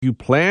You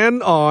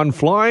plan on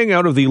flying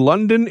out of the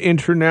London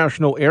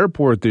International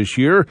Airport this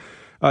year.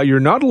 You're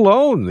not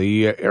alone.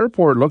 The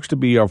airport looks to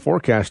be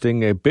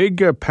forecasting a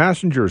big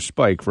passenger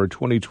spike for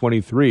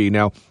 2023.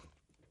 Now,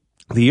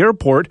 the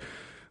airport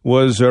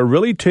was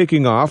really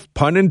taking off,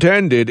 pun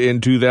intended,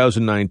 in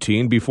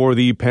 2019 before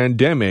the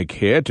pandemic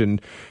hit.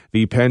 And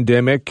the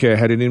pandemic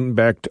had an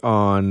impact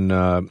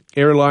on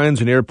airlines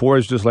and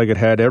airports, just like it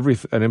had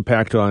an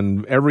impact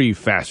on every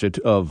facet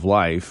of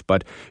life.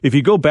 But if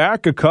you go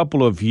back a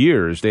couple of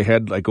years, they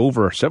had like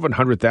over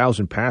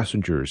 700,000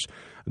 passengers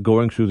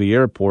going through the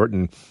airport,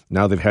 and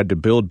now they've had to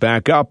build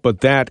back up.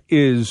 But that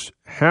is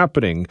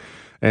happening.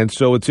 And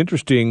so it's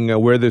interesting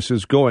where this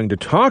is going. To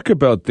talk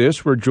about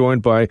this, we're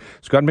joined by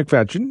Scott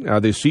McFadzean,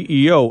 the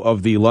CEO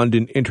of the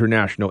London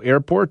International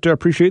Airport.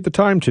 Appreciate the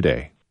time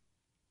today.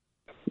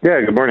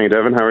 Yeah, good morning,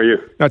 Devon. How are you?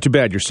 Not too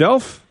bad.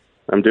 Yourself?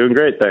 I'm doing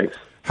great, thanks.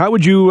 How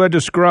would you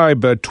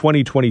describe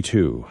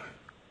 2022?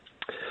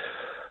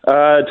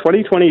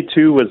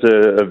 2022 was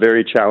a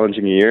very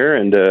challenging year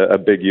and a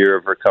big year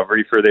of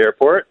recovery for the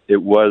airport.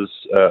 It was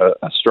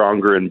a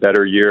stronger and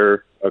better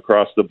year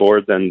across the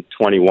board than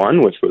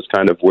 21, which was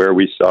kind of where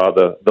we saw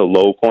the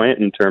low point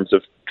in terms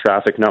of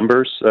traffic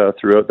numbers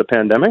throughout the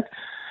pandemic.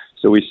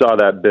 So we saw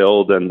that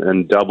build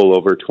and double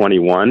over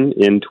 21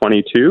 in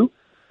 22,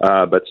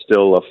 but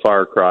still a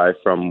far cry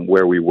from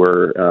where we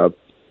were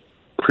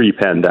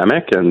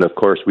pre-pandemic. And of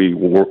course,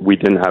 we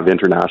didn't have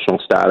international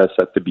status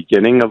at the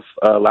beginning of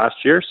last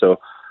year. So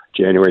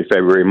January,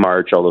 February,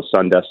 March, all those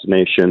sun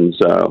destinations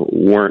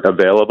weren't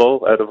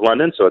available out of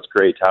London. So it's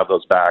great to have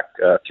those back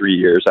 3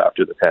 years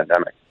after the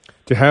pandemic.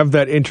 To have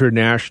that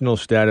international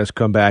status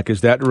come back,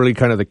 is that really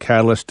kind of the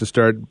catalyst to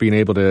start being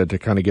able to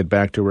kind of get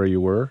back to where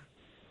you were?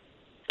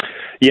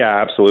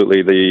 Yeah,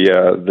 absolutely.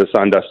 The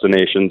sun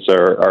destinations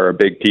are a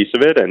big piece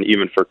of it. And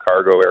even for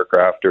cargo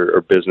aircraft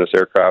or business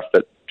aircraft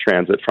that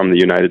transit from the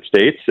United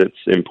States, it's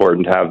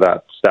important to have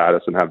that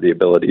status and have the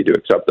ability to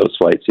accept those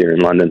flights here in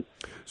London.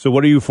 So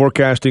what are you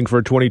forecasting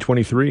for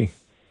 2023?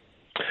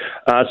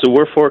 So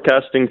we're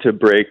forecasting to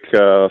break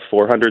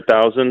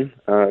 400,000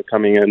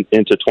 coming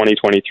into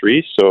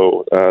 2023.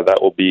 So that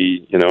will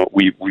be,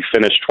 we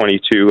finished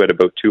 22 at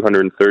about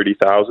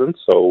 230,000.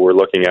 So we're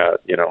looking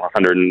at,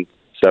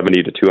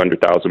 170 to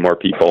 200,000 more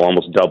people,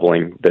 almost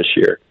doubling this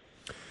year.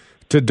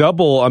 To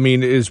double,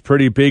 is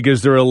pretty big.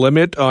 Is there a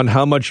limit on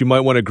how much you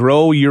might want to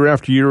grow year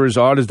after year, as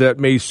odd as that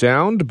may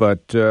sound?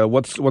 But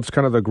what's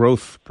kind of the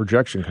growth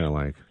projection kind of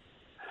like?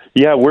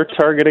 Yeah, we're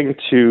targeting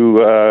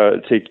to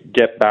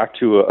get back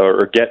to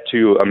or get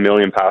to 1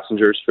 million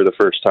passengers for the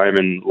first time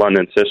in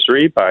London's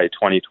history by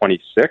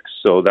 2026.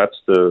 So that's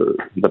the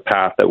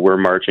path that we're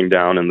marching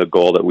down, and the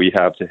goal that we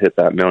have to hit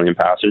that 1 million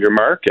passenger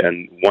mark.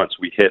 And once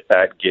we hit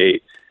that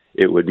gate,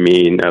 it would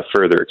mean a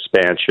further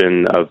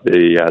expansion of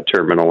the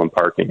terminal and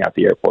parking at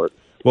the airport.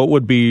 What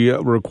would be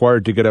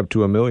required to get up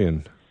to 1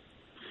 million?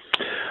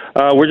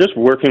 We're just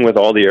working with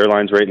all the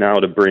airlines right now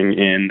to bring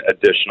in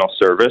additional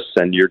service,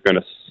 and you're going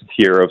to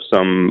hear of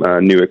some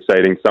new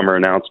exciting summer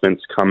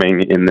announcements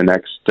coming in the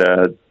next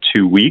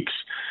 2 weeks.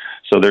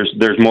 So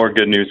there's more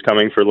good news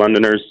coming for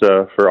Londoners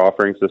for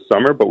offerings this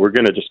summer, but we're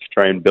going to just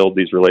try and build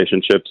these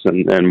relationships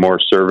and more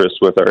service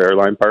with our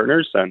airline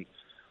partners, and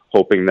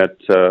hoping that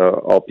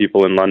all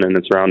people in London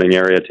and surrounding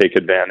area take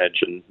advantage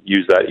and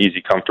use that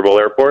easy, comfortable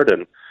airport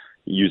and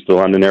use the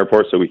London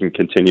airport so we can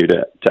continue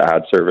to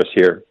add service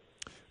here.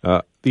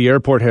 The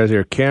airport has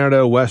Air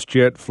Canada,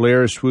 WestJet,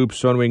 Flair, Swoop,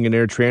 Sunwing, and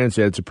Air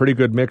Transat. It's a pretty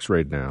good mix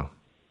right now.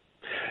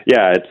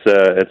 Yeah,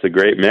 it's a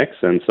great mix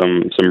and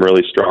some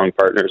really strong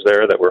partners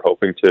there that we're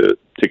hoping to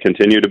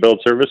continue to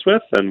build service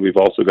with. And we've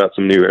also got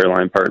some new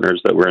airline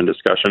partners that we're in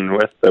discussion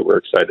with that we're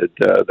excited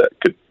that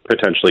could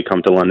potentially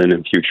come to London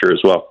in future as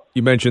well.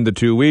 You mentioned the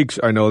 2 weeks.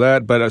 I know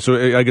that. But so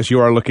I guess you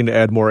are looking to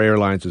add more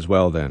airlines as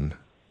well then.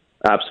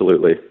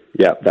 Absolutely.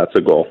 Yeah, that's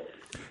a goal.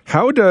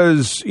 How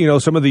does,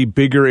 some of the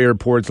bigger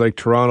airports like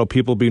Toronto,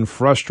 people being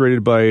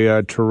frustrated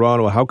by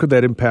Toronto, how could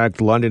that impact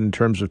London in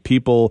terms of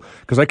people?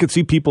 Because I could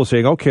see people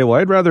saying, okay,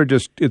 well, I'd rather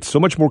it's so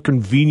much more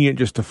convenient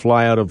just to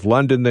fly out of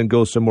London than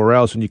go somewhere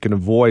else, and you can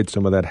avoid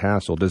some of that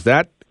hassle. Does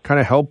that kind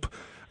of help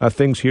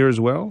things here as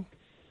well?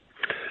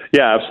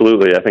 Yeah,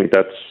 absolutely. I think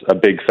that's a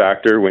big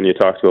factor when you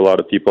talk to a lot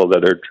of people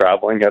that are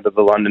traveling out of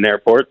the London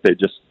airport.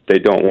 They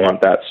don't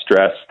want that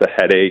stress, the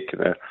headache,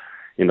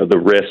 the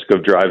risk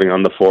of driving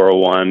on the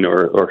 401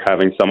 or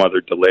having some other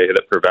delay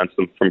that prevents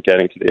them from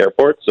getting to the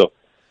airport. So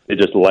they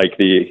just like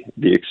the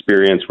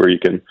experience where you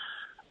can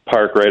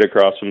park right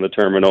across from the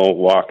terminal,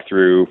 walk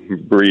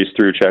through, breeze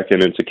through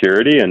check-in and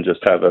security, and just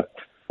have a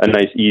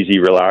nice, easy,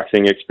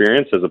 relaxing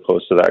experience as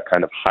opposed to that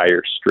kind of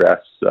higher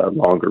stress,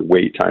 longer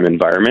wait time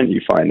environment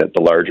you find at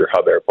the larger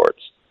hub airports.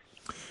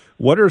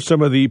 What are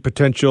some of the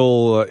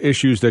potential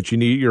issues that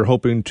you're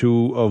hoping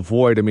to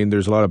avoid?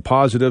 There's a lot of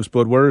positives,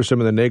 but what are some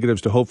of the negatives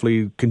to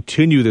hopefully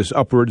continue this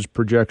upwards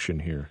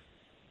projection here?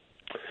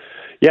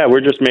 Yeah,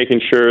 we're just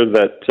making sure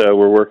that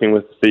we're working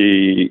with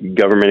the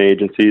government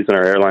agencies and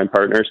our airline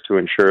partners to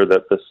ensure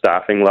that the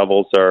staffing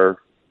levels are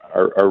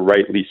are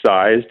rightly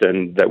sized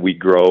and that we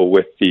grow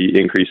with the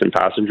increase in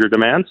passenger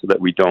demand so that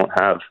we don't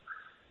have,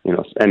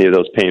 any of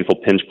those painful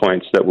pinch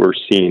points that we're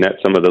seeing at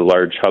some of the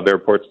large hub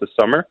airports this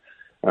summer,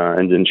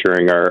 and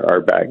ensuring our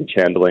baggage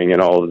handling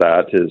and all of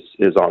that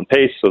is on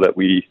pace so that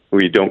we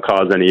don't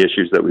cause any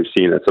issues that we've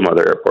seen at some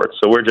other airports.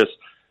 So we're just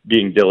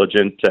being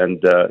diligent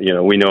and,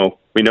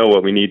 we know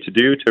what we need to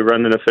do to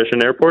run an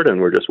efficient airport,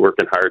 and we're just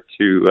working hard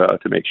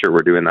to make sure we're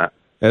doing that.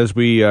 As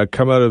we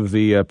come out of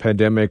the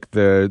pandemic,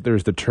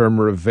 there's the term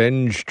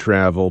revenge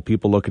travel,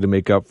 people looking to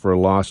make up for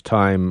lost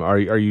time. Are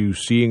you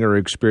seeing or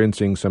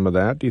experiencing some of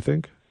that, do you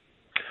think?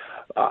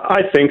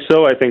 I think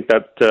so. I think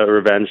that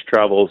revenge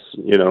travel's,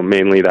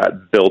 mainly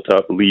that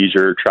built-up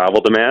leisure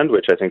travel demand,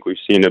 which I think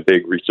we've seen a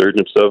big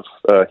resurgence of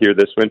here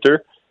this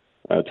winter.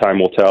 Time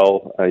will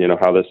tell,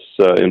 how this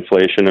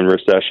inflation and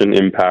recession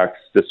impacts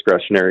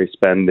discretionary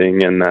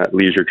spending and that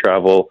leisure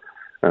travel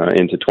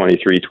into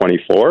 23,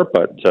 24.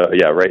 But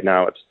right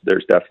now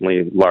there's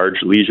definitely large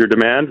leisure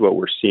demand. What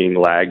we're seeing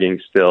lagging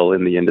still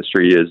in the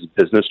industry is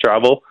business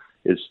travel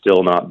is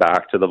still not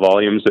back to the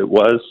volumes it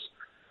was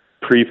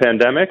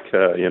pre-pandemic.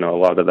 A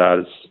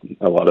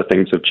lot of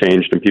things have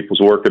changed in people's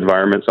work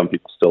environment. Some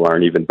people still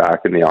aren't even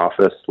back in the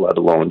office, let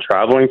alone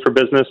traveling for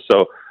business.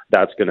 So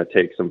that's going to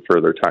take some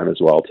further time as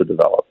well to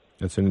develop.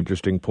 That's an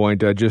interesting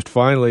point. Just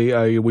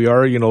finally, we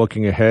are,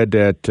 looking ahead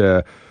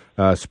at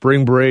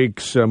spring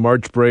breaks,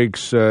 March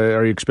breaks.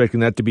 Are you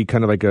expecting that to be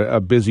kind of like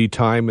a busy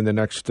time in the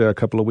next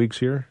couple of weeks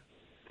here?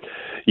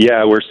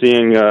 Yeah, we're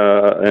seeing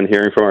and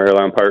hearing from our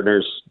airline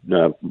partners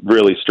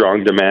really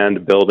strong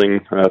demand building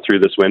through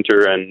this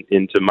winter and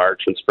into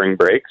March and spring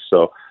breaks.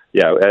 So,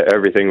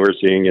 everything we're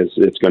seeing is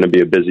it's going to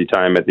be a busy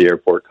time at the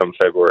airport come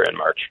February and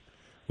March.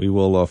 We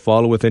will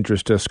follow with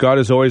interest. Scott,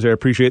 as always, I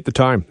appreciate the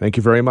time. Thank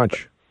you very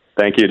much.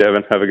 Thank you,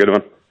 Devon. Have a good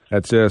one.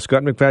 That's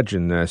Scott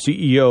McFadzean,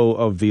 CEO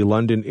of the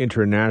London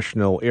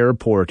International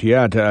Airport.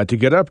 Yeah, to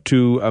get up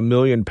to 1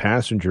 million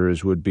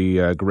passengers would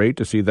be great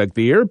to see. Like,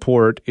 the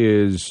airport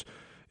is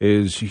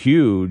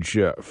huge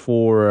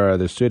for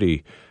the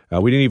city.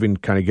 We didn't even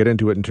kind of get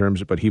into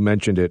it but he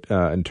mentioned it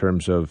in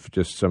terms of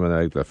just some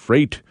of the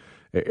freight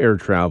air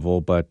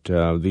travel. But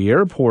the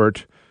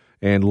airport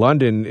and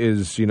London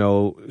is,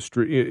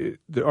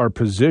 our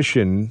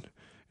position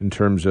in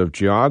terms of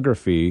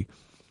geography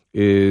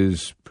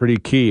is pretty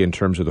key in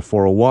terms of the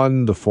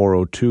 401, the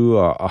 402,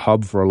 a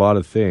hub for a lot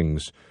of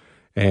things.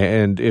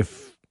 And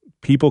if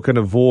people can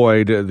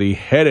avoid the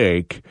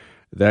headache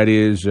that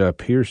is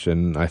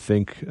Pearson, I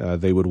think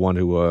they would want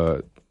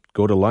to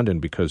go to London,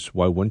 because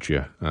why wouldn't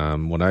you?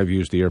 When I've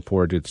used the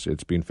airport,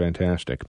 it's been fantastic.